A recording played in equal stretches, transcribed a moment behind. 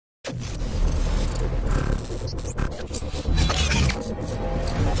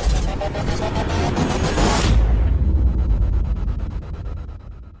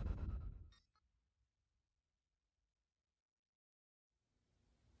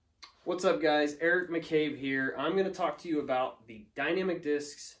What's up, guys? Eric McCabe here. I'm going to talk to you about the Dynamic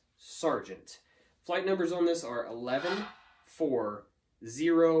Discs Sargent. Flight numbers on this are 11, 4,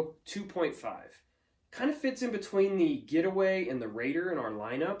 0, 2.5. Kind of fits in between the Getaway and the Raider in our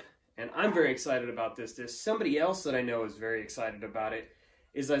lineup, and I'm very excited about this disc. Somebody else that I know is very excited about it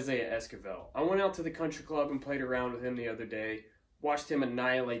is Isaiah Esquivel. I went out to the country club and played around with him the other day, watched him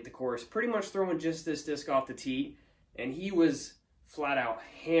annihilate the course, pretty much throwing just this disc off the tee, and he was flat out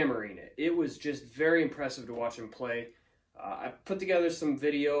hammering it. It was just very impressive to watch him play. I put together some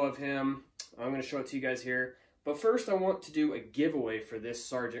video of him. I'm going to show it to you guys here. But first I want to do a giveaway for this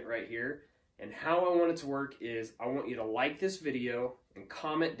Sargent right here. And how I want it to work is I want you to like this video and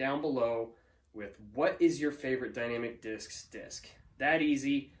comment down below with what is your favorite Dynamic Discs disc. That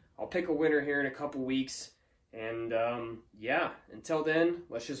easy. I'll pick a winner here in a couple weeks. And yeah, until then,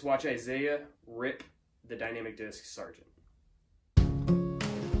 let's just watch Isaiah rip the Dynamic Discs Sargent.